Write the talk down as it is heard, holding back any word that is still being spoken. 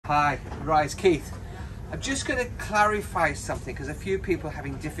Hi, right, Keith. I'm just going to clarify something because a few people are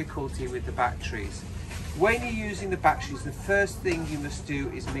having difficulty with the batteries. When you're using the batteries, the first thing you must do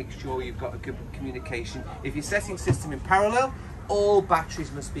is make sure you've got a good communication. If you're setting system in parallel, all batteries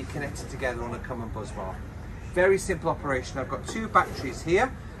must be connected together on a common bus bar. Very simple operation. I've got two batteries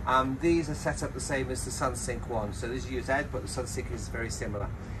here. These are set up the same as the Sunsynk one. So this is Z, but the Sunsynk is very similar.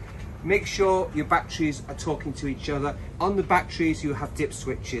 Make sure your batteries are talking to each other. On the batteries, you have dip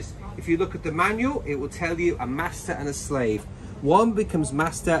switches. If you look at the manual, it will tell you a master and a slave. One becomes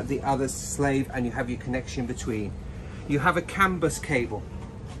master, the other slave, and you have your connection between. You have a CAN bus cable.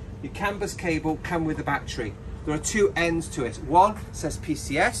 Your CAN bus cable comes with the battery. There are two ends to it. One says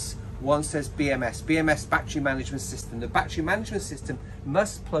PCS, one says BMS. BMS, battery management system. The battery management system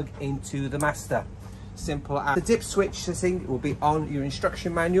must plug into the master. Simple as. The dip switch setting will be on your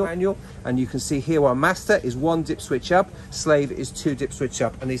instruction manual, and you can see here our master is one dip switch up, slave is two dip switch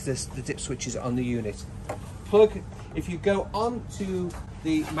up, and these are the dip switches on the unit. Plug. If you go on to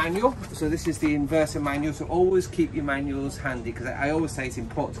the manual, so this is the inverter manual, so always keep your manuals handy, because I always say it's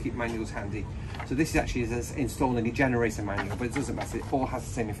important to keep manuals handy. So this is actually installing a generator manual, but it doesn't matter, it all has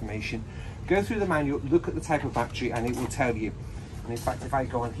the same information. Go through the manual, look at the type of battery, and it will tell you. And in fact, if I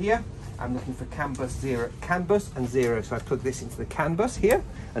go on here, I'm looking for CAN bus 0, CAN bus and 0. So I plug this into the CAN bus here,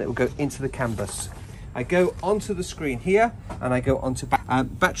 and it will go into the CAN bus. I go onto the screen here, and I go onto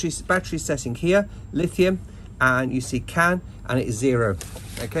battery setting here, lithium, and you see CAN, and it is 0.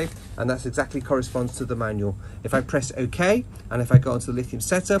 Okay, and that's exactly corresponds to the manual. If I press OK, and if I go onto the lithium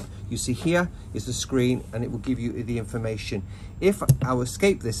setup, you see here is the screen, and it will give you the information. If I'll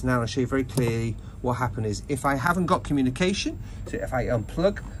escape this now, I'll show you very clearly what happened is if I haven't got communication, so if I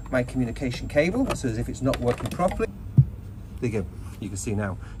unplug my communication cable, so as if it's not working properly, there you go, you can see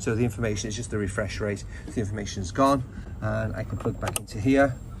now. So the information is just the refresh rate, the information is gone, and I can plug back into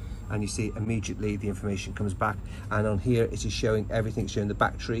here, and you see immediately the information comes back, and on here it is showing everything, showing the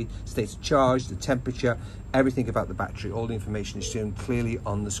battery, state of charge, the temperature, everything about the battery, all the information is shown clearly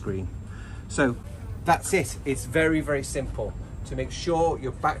on the screen. So that's it. It's very, very simple to make sure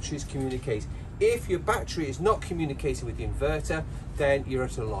your batteries communicate. If your battery is not communicating with the inverter, then you're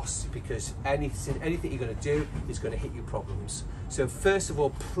at a loss, because anything you're going to do is going to hit you problems. So first of all,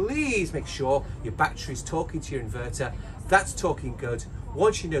 please make sure your battery is talking to your inverter. That's talking good.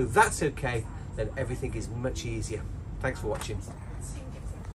 Once you know that's okay, then everything is much easier. Thanks for watching.